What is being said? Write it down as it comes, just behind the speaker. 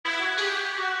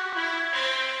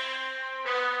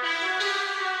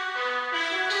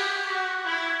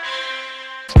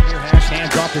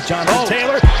Off to Jonathan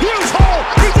Taylor. Huge hole.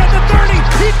 He's at the 30.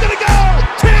 He's going to go.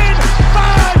 10,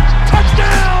 5,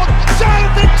 touchdown.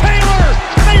 Jonathan Taylor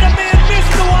made a man miss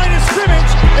the line of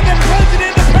scrimmage and then runs it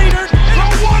into Pater. And a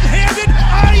one-handed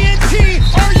INT.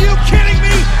 Are you kidding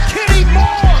me? Kenny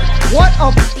Moore. What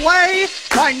a play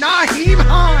by Nyheim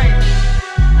Hines.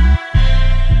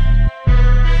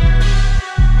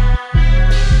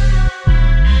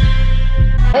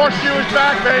 Horseshoe is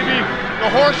back, baby. The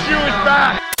horseshoe is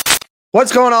back.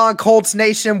 What's going on, Colts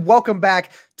Nation? Welcome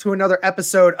back to another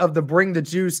episode of the Bring the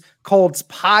Juice Colts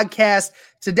podcast.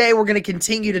 Today, we're going to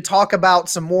continue to talk about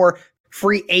some more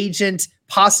free agent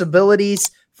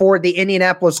possibilities for the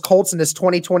Indianapolis Colts in this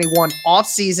 2021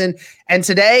 offseason. And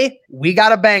today, we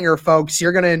got a banger, folks.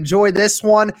 You're going to enjoy this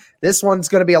one. This one's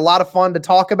going to be a lot of fun to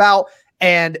talk about.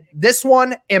 And this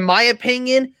one, in my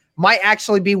opinion, might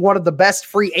actually be one of the best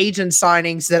free agent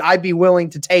signings that I'd be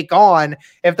willing to take on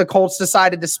if the Colts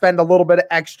decided to spend a little bit of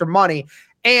extra money.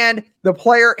 And the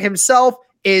player himself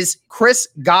is Chris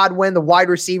Godwin, the wide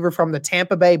receiver from the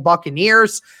Tampa Bay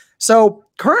Buccaneers. So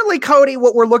currently, Cody,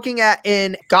 what we're looking at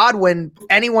in Godwin,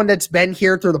 anyone that's been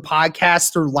here through the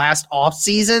podcast through last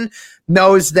offseason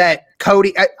knows that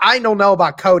Cody, I don't know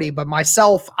about Cody, but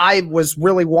myself, I was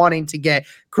really wanting to get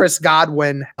Chris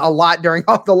Godwin a lot during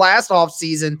the last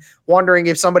offseason, wondering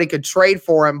if somebody could trade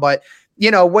for him. But,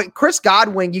 you know, what Chris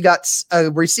Godwin, you got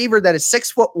a receiver that is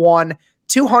 6'1",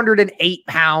 208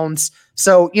 pounds.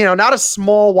 So, you know, not a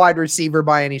small wide receiver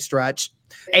by any stretch.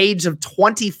 Age of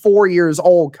 24 years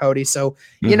old, Cody. So,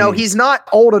 you know, he's not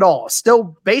old at all.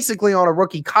 Still basically on a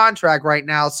rookie contract right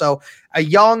now. So a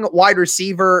young wide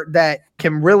receiver that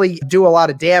can really do a lot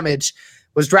of damage.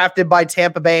 Was drafted by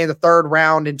Tampa Bay in the third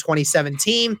round in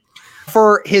 2017.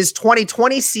 For his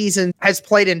 2020 season, has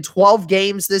played in 12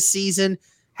 games this season,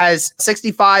 has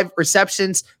 65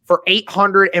 receptions for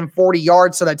 840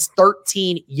 yards. So that's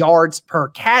 13 yards per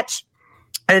catch.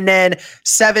 And then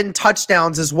 7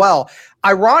 touchdowns as well.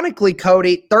 Ironically,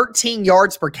 Cody, 13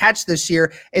 yards per catch this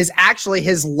year is actually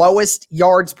his lowest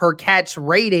yards per catch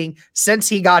rating since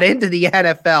he got into the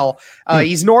NFL.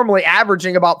 He's normally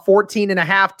averaging about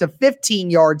 14.5 to 15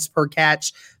 yards per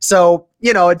catch. So,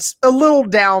 you know, it's a little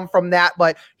down from that,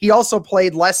 but he also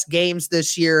played less games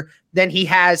this year than he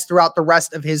has throughout the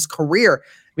rest of his career.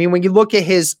 I mean, when you look at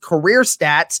his career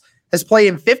stats, has played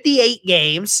in 58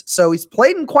 games, so he's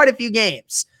played in quite a few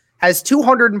games, has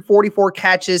 244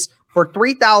 catches for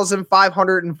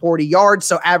 3,540 yards,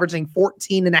 so averaging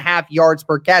 14.5 yards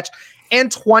per catch, and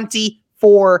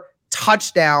 24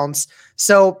 touchdowns.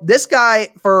 So this guy,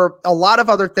 for a lot of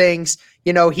other things,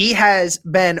 you know, he has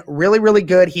been really, really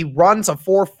good. He runs a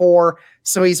 4.4,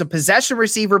 so he's a possession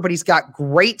receiver, but he's got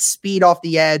great speed off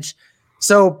the edge.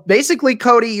 So basically,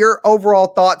 Cody, your overall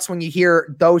thoughts when you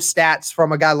hear those stats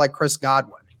from a guy like Chris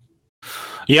Godwin?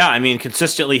 Yeah, I mean,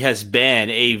 consistently has been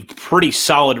a pretty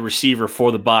solid receiver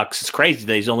for the Bucs. It's crazy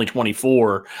that he's only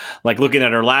 24. Like looking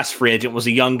at our last free agent was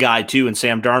a young guy too, and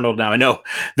Sam Darnold. Now I know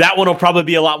that one will probably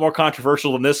be a lot more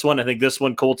controversial than this one. I think this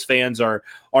one Colts fans are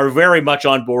very much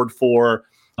on board for.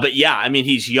 But yeah, I mean,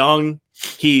 he's young.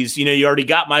 He's, you know, you already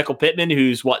got Michael Pittman,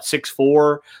 who's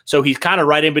 6'4", so he's kind of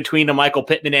right in between a Michael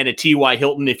Pittman and a T.Y.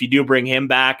 Hilton if you do bring him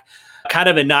back. Kind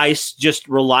of a nice, just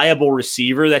reliable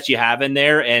receiver that you have in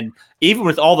there. And even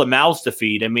with all the mouths to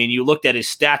feed, I mean, you looked at his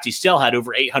stats, he still had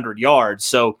over 800 yards.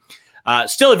 So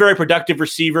still a very productive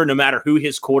receiver, no matter who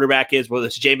his quarterback is, whether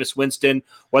it's Jameis Winston,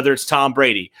 whether it's Tom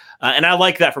Brady. And I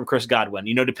like that from Chris Godwin.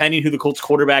 You know, depending who the Colts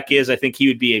quarterback is, I think he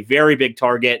would be a very big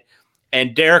target.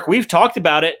 And Derek, we've talked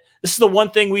about it. This is the one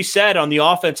thing we said on the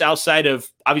offense outside of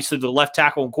obviously the left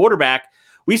tackle and quarterback.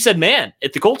 We said, man,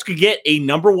 if the Colts could get a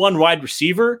number one wide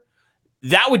receiver,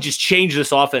 that would just change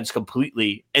this offense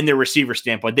completely in their receiver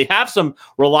standpoint. They have some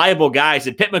reliable guys,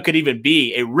 and Pittman could even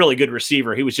be a really good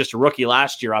receiver. He was just a rookie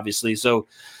last year, obviously. So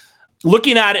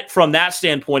looking at it from that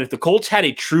standpoint, if the Colts had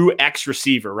a true X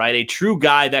receiver, right, a true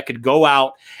guy that could go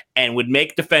out and would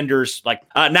make defenders like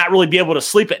not really be able to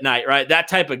sleep at night, right, that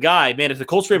type of guy, man, if the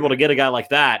Colts were able to get a guy like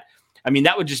that, I mean,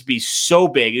 that would just be so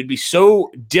big. It would be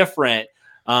so different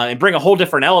and bring a whole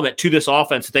different element to this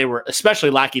offense that they were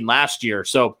especially lacking last year.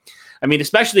 So, I mean,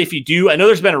 especially if you do, I know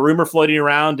there's been a rumor floating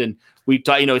around, and we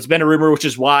thought, you know, it's been a rumor, which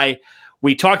is why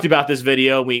we talked about this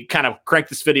video. We kind of cranked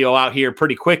this video out here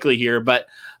pretty quickly here, but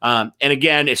and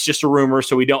again, it's just a rumor,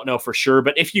 so we don't know for sure.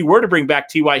 But if you were to bring back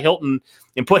T.Y. Hilton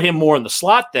and put him more in the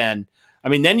slot, then I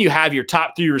mean, then you have your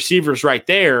top 3 receivers right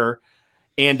there.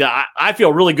 And I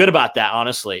feel really good about that,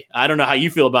 honestly. I don't know how you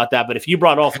feel about that, but if you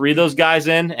brought all 3 of those guys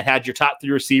in and had your top 3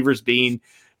 receivers being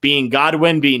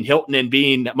Godwin, being Hilton, and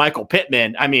being Michael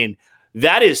Pittman, I mean,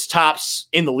 that is tops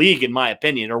in the league, in my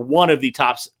opinion, or one of the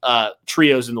top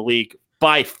trios in the league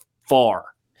by far.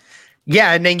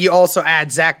 Yeah, and then you also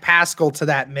add Zach Pascal to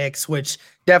that mix, which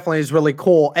definitely is really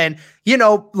cool. And, you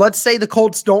know, let's say the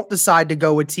Colts don't decide to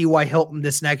go with T.Y. Hilton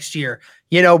this next year.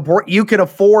 You know, you can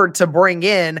afford to bring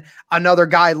in another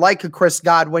guy like a Chris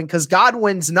Godwin, because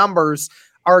Godwin's numbers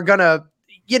are going to,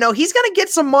 you know, he's going to get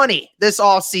some money this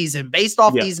offseason based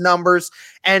off these numbers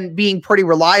and being pretty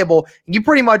reliable. You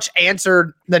pretty much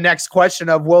answered the next question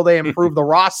of will they improve the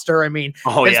roster? I mean,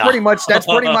 that's pretty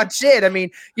much it. I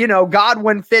mean, you know,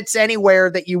 Godwin fits anywhere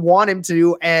that you want him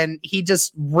to, and he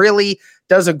just really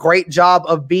does a great job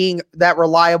of being that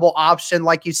reliable option.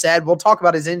 Like you said, we'll talk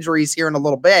about his injuries here in a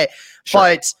little bit,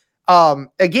 but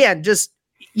again, just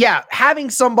having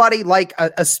somebody like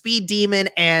a speed demon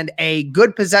and a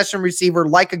good possession receiver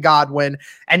like a Godwin,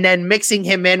 and then mixing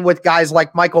him in with guys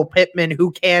like Michael Pittman,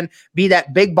 who can be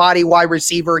that big body wide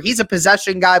receiver. He's a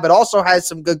possession guy, but also has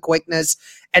some good quickness.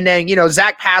 And then, you know,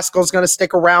 Zach Pascal's going to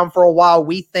stick around for a while,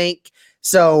 we think.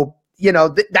 So, you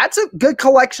know, that's a good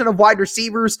collection of wide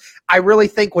receivers. I really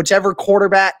think whichever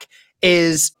quarterback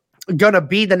is going to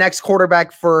be the next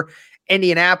quarterback for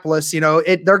Indianapolis, you know,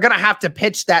 they're going to have to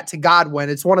pitch that to Godwin.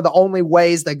 It's one of the only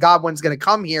ways that Godwin's going to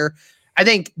come here. I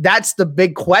think that's the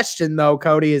big question, though,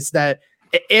 Cody, is that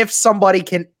if somebody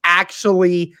can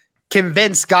actually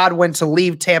convince Godwin to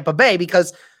leave Tampa Bay,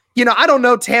 because, you know, I don't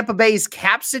know Tampa Bay's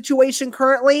cap situation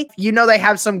currently. You know, they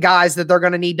have some guys that they're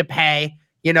going to need to pay.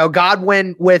 You know,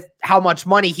 Godwin, with how much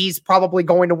money he's probably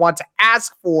going to want to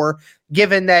ask for,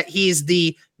 given that he's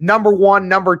the number 1,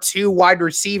 number 2 wide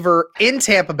receiver in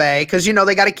Tampa Bay, because, you know,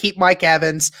 they got to keep Mike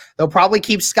Evans. They'll probably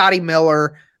keep Scotty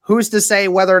Miller. Who's to say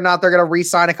whether or not they're going to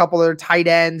re-sign a couple of their tight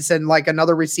ends and like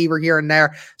another receiver here and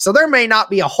there. So there may not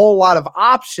be a whole lot of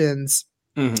options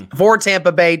for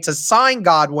Tampa Bay to sign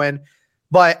Godwin.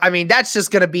 But, I mean, that's just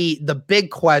going to be the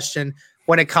big question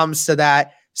when it comes to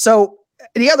that. So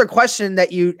the other question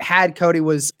that you had, Cody,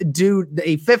 was, do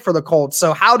they fit for the Colts?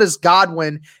 So how does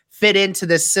Godwin fit into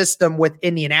this system with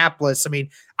Indianapolis? I mean,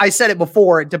 I said it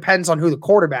before, it depends on who the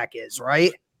quarterback is,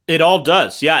 right? It all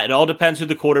does. Yeah, it all depends who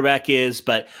the quarterback is,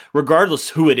 but regardless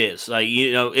who it is, like,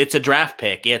 you know, it's a draft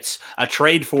pick, it's a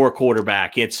trade for a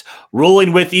quarterback, it's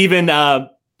rolling with even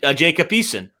Jacob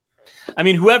Eason. I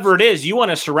mean, whoever it is, you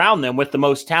want to surround them with the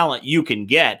most talent you can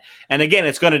get. And again,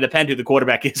 it's going to depend who the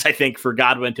quarterback is, I think, for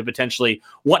Godwin to potentially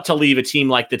want to leave a team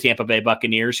like the Tampa Bay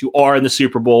Buccaneers, who are in the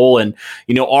Super Bowl and,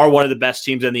 you know, are one of the best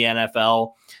teams in the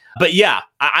NFL. But yeah,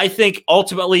 I think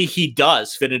ultimately he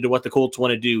does fit into what the Colts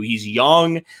want to do. He's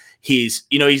young. He's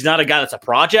not a guy that's a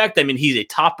project. I mean, he's a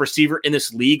top receiver in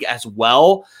this league as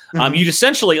well. You'd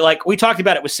essentially, like we talked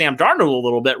about it with Sam Darnold a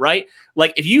little bit, right?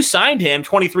 Like if you signed him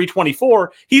 23,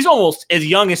 24, he's almost as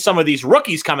young as some of these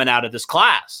rookies coming out of this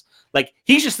class. Like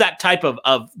he's just that type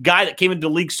of guy that came into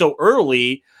the league so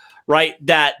early, right?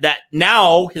 That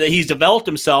now that he's developed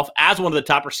himself as one of the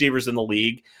top receivers in the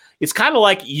league. It's kind of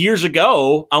like years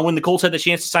ago when the Colts had the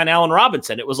chance to sign Allen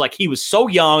Robinson. It was like he was so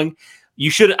young.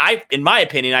 In my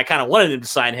opinion, I kind of wanted him to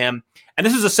sign him. And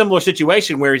this is a similar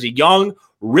situation where he's a young,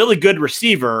 really good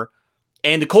receiver,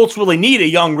 and the Colts really need a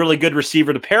young, really good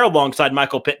receiver to pair alongside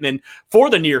Michael Pittman for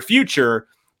the near future.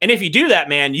 And if you do that,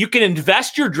 man, you can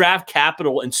invest your draft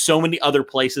capital in so many other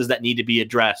places that need to be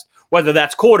addressed, whether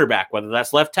that's quarterback, whether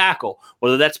that's left tackle,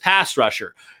 whether that's pass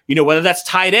rusher, you know, whether that's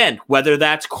tight end, whether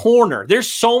that's corner.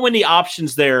 There's so many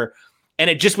options there. And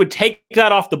it just would take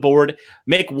that off the board,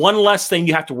 make one less thing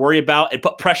you have to worry about, and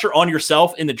put pressure on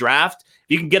yourself in the draft. If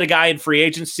you can get a guy in free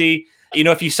agency, you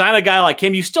know, if you sign a guy like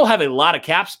him, you still have a lot of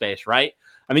cap space, right?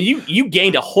 I mean, you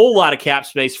gained a whole lot of cap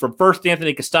space from first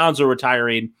Anthony Costanzo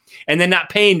retiring and then not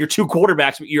paying your 2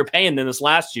 quarterbacks what you were paying them this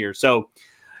last year. So,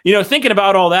 you know, thinking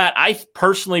about all that, I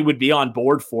personally would be on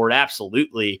board for it,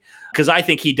 absolutely, because I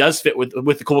think he does fit with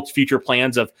the Colts' future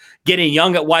plans of getting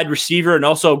young at wide receiver and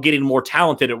also getting more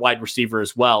talented at wide receiver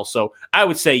as well. So I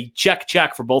would say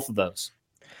check for both of those.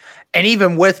 And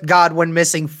even with Godwin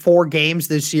missing 4 games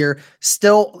this year,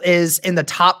 still is in the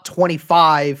top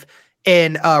 25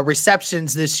 in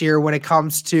receptions this year when it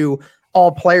comes to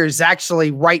all players,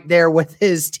 actually right there with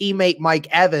his teammate Mike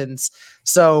Evans.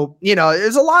 So, you know,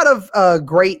 there's a lot of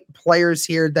great players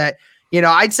here that, you know,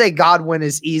 I'd say Godwin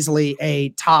is easily a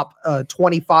top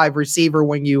 25 receiver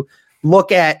when you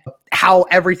look at how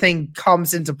everything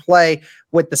comes into play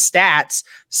with the stats.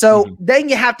 So then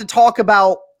you have to talk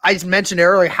about, I mentioned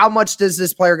earlier, how much does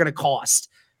this player going to cost?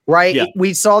 Right. Yeah.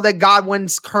 We saw that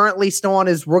Godwin's currently still on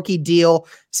his rookie deal.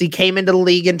 So he came into the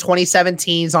league in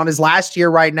 2017. He's on his last year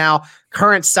right now.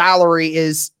 Current salary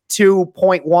is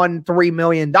 $2.13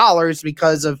 million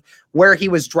because of where he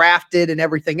was drafted and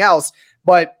everything else.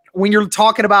 But when you're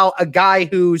talking about a guy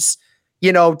who's,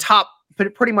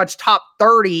 pretty much top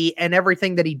 30 and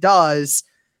everything that he does,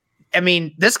 I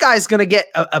mean, this guy's going to get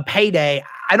a payday.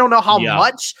 I don't know how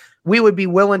much we would be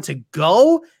willing to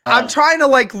go. I'm trying to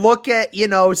look at,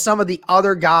 some of the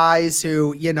other guys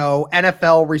who,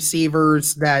 NFL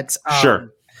receivers that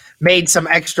made some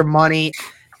extra money.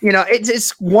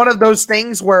 It's one of those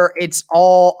things where it's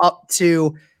all up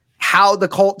to how the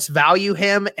Colts value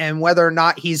him and whether or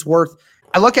not he's worth.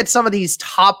 I look at some of these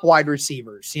top wide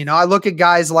receivers. I look at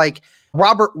guys like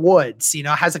Robert Woods,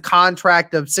 has a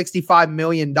contract of $65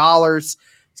 million. He's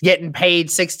getting paid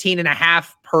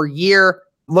 $16.5 per year.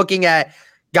 Looking at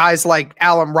guys like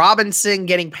Allen Robinson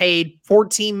getting paid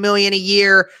 $14 million a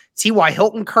year. T.Y.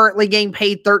 Hilton currently getting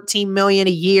paid $13 million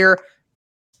a year.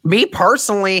 Me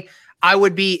personally,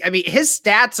 his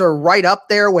stats are right up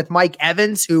there with Mike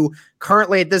Evans, who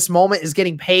currently at this moment is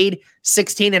getting paid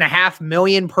 $16.5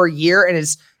 million per year and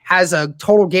has a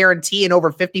total guarantee in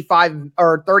over $55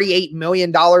 or $38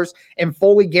 million in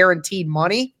fully guaranteed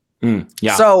money.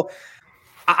 So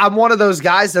I'm one of those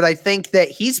guys that I think that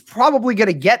he's probably going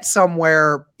to get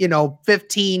somewhere,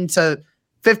 15 to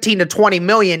 20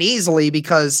 million easily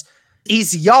because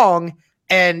he's young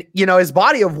and, his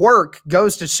body of work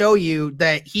goes to show you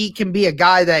that he can be a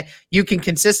guy that you can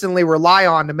consistently rely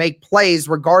on to make plays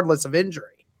regardless of injury.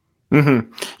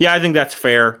 Mm-hmm. Yeah, I think that's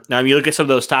fair. Now, you look at some of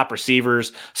those top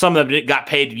receivers, some of them got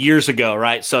paid years ago,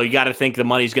 right? So you got to think the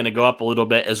money's going to go up a little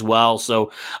bit as well.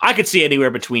 So I could see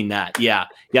anywhere between that. Yeah.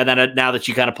 Now that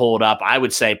you kind of pull it up, I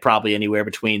would say probably anywhere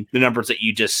between the numbers that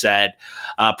you just said.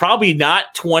 Probably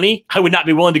not 20. I would not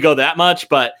be willing to go that much,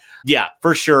 but yeah,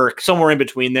 for sure. Somewhere in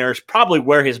between there is probably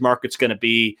where his market's going to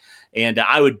be. And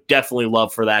I would definitely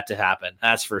love for that to happen.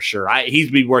 That's for sure. He's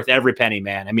be worth every penny,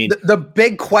 man. I mean, the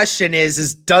big question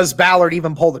is does Ballard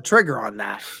even pull the trigger on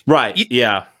that? Right.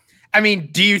 Yeah. I mean,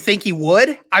 do you think he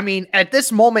would? I mean, at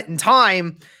this moment in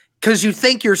time, because you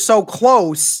think you're so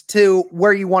close to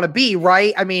where you want to be,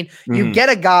 right? I mean, you get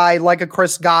a guy like a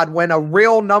Chris Godwin, a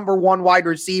real number one wide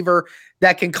receiver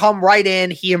that can come right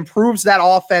in. He improves that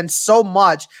offense so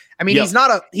much. I mean, he's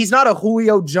not a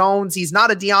Julio Jones. He's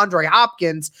not a DeAndre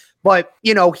Hopkins. But,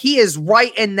 he is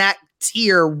right in that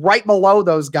tier, right below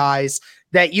those guys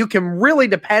that you can really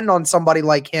depend on somebody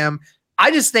like him.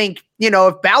 I just think,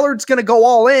 if Ballard's going to go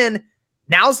all in,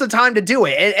 now's the time to do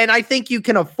it. And I think you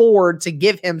can afford to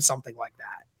give him something like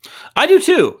that. I do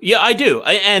too. Yeah, I do.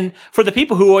 And for the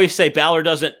people who always say Ballard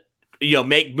doesn't,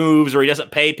 make moves or he doesn't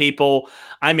pay people,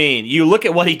 I mean, you look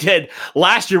at what he did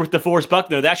last year with DeForest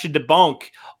Buckner, that should debunk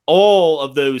all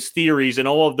of those theories and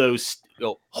all of those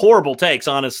horrible takes,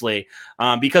 honestly,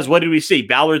 because what did we see?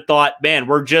 Ballard thought, man,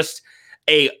 we're just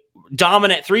a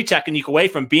dominant 3 technique away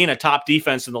from being a top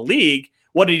defense in the league.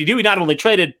 What did he do? He not only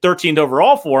traded 13th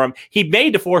overall for him, he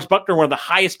made DeForest Buckner one of the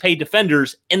highest paid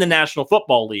defenders in the National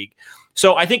Football League.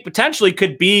 So I think potentially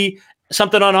could be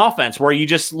something on offense where you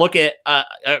just look at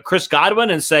Chris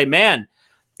Godwin and say, man,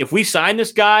 if we sign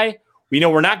this guy,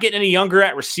 we're not getting any younger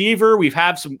at receiver. We've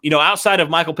had some, outside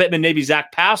of Michael Pittman, maybe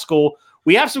Zach Pascal,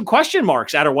 we have some question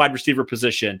marks at our wide receiver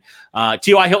position.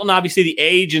 T.Y. Hilton, obviously the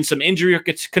age and some injury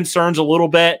concerns a little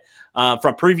bit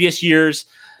from previous years.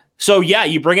 So, yeah,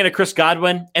 you bring in a Chris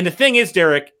Godwin. And the thing is,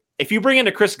 Derek, if you bring in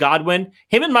a Chris Godwin,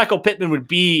 him and Michael Pittman would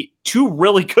be 2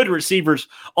 really good receivers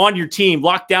on your team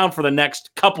locked down for the next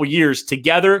couple years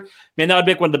together. Man, that would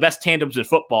make one of the best tandems in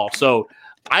football. So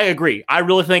I agree. I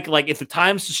really think if the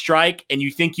time's to strike and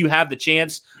you think you have the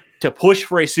chance to push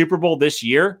for a Super Bowl this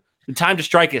year, the time to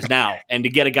strike is now. And to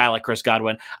get a guy like Chris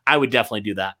Godwin, I would definitely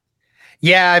do that.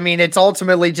 Yeah, I mean, it's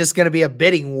ultimately just going to be a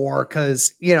bidding war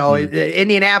because,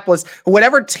 Indianapolis,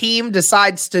 whatever team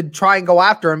decides to try and go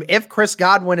after him, if Chris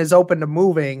Godwin is open to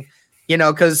moving,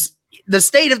 because the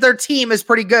state of their team is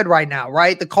pretty good right now,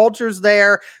 right? The culture's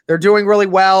there. They're doing really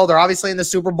well. They're obviously in the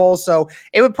Super Bowl. So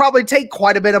it would probably take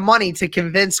quite a bit of money to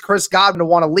convince Chris Godwin to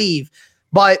want to leave.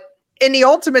 But in the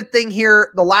ultimate thing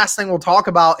here, the last thing we'll talk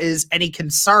about is any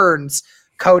concerns,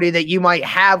 Cody, that you might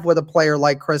have with a player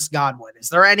like Chris Godwin. Is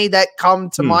there any that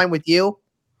come to mind with you?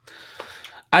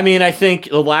 I mean, I think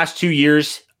the last 2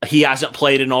 years, he hasn't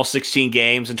played in all 16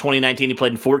 games. In 2019, he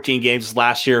played in 14 games.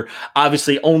 Last year,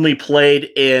 obviously only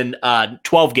played in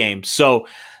 12 games. So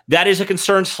that is a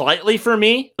concern slightly for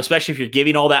me, especially if you're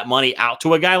giving all that money out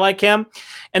to a guy like him.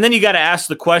 And then you got to ask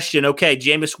the question, okay,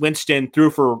 Jameis Winston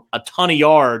threw for a ton of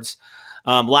yards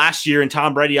last year, and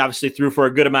Tom Brady obviously threw for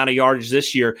a good amount of yardage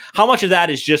this year. How much of that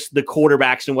is just the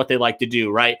quarterbacks and what they like to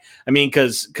do, right? I mean,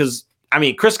 because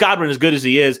Chris Godwin, as good as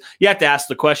he is, you have to ask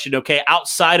the question, okay,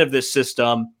 outside of this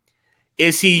system,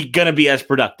 is he going to be as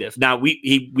productive? Now,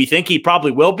 we think he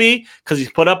probably will be because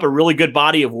he's put up a really good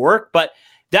body of work, but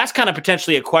that's kind of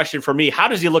potentially a question for me. How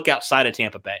does he look outside of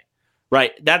Tampa Bay?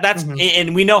 Right. That's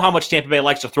and we know how much Tampa Bay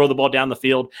likes to throw the ball down the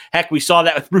field. Heck, we saw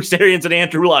that with Bruce Arians and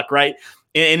Andrew Luck, right?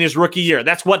 In his rookie year.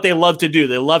 That's what they love to do.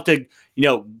 They love to,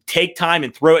 take time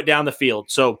and throw it down the field.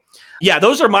 So, yeah,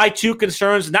 those are my two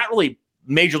concerns. Not really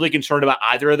majorly concerned about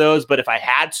either of those, but if I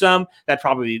had some, that'd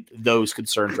probably be those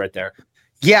concerns right there.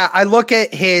 Yeah, I look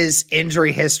at his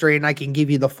injury history, and I can give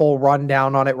you the full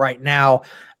rundown on it right now.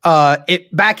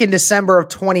 Back in December of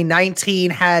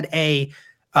 2019 had a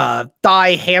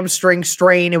thigh hamstring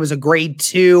strain. It was a grade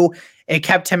 2. It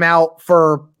kept him out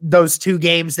for those 2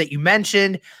 games that you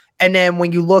mentioned. And then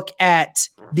when you look at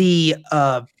the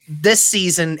this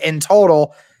season in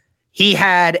total, he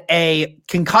had a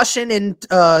concussion in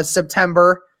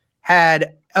September,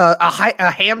 had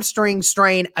a hamstring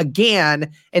strain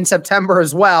again in September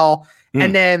as well.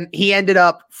 And then he ended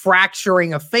up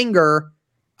fracturing a finger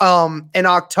in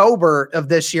October of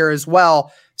this year as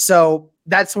well. So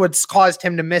that's what's caused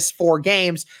him to miss 4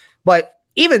 games. But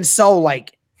even so,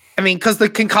 because the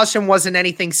concussion wasn't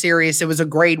anything serious. It was a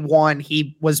grade 1.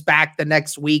 He was back the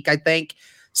next week, I think.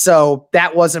 So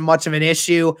that wasn't much of an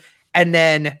issue. And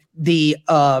then the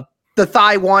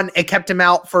thigh one, it kept him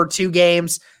out for 2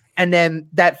 games. And then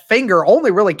that finger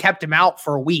only really kept him out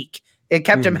for a week. It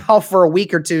kept him out for a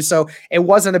week or 2. So it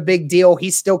wasn't a big deal. He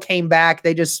still came back.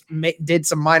 They just did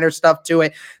some minor stuff to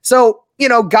it. So,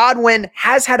 Godwin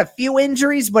has had a few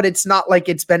injuries, but it's not like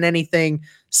it's been anything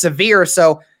severe.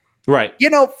 So, right.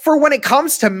 For when it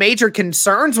comes to major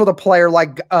concerns with a player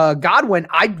like Godwin,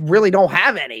 I really don't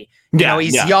have any.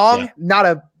 He's young, not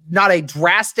a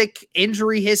drastic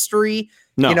injury history.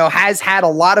 No. Has had a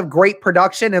lot of great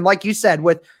production. And like you said,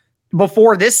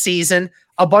 before this season,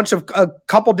 a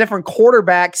couple different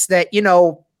quarterbacks that,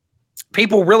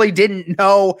 people really didn't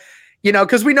know,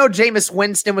 because we know Jameis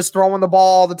Winston was throwing the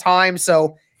ball all the time.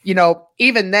 So,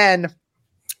 even then,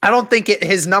 I don't think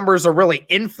his numbers are really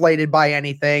inflated by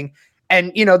anything.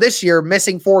 And, this year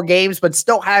missing 4 games, but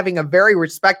still having a very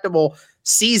respectable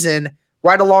season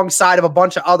right alongside of a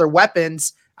bunch of other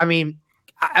weapons. I mean,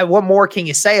 what more can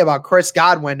you say about Chris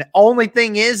Godwin? The only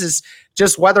thing is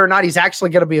just whether or not he's actually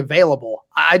going to be available.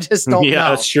 I just don't know. Yeah,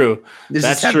 that's true.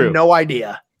 That's true. No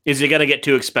idea. Is he going to get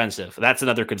too expensive? That's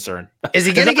another concern. Is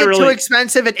he going to get too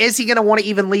expensive? And is he going to want to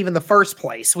even leave in the first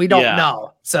place? We don't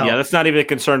know. So yeah, that's not even a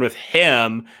concern with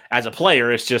him as a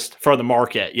player. It's just for the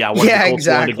market. Yeah.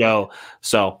 Exactly. To go.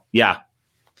 So yeah.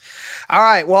 All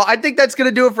right. Well, I think that's going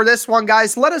to do it for this one,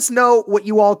 guys. Let us know what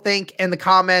you all think in the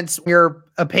comments. Your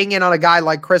opinion on a guy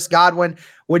like Chris Godwin.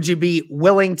 Would you be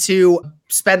willing to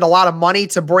spend a lot of money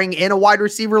to bring in a wide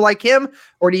receiver like him?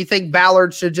 Or do you think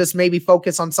Ballard should just maybe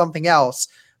focus on something else?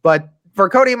 But for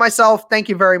Cody and myself, thank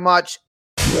you very much.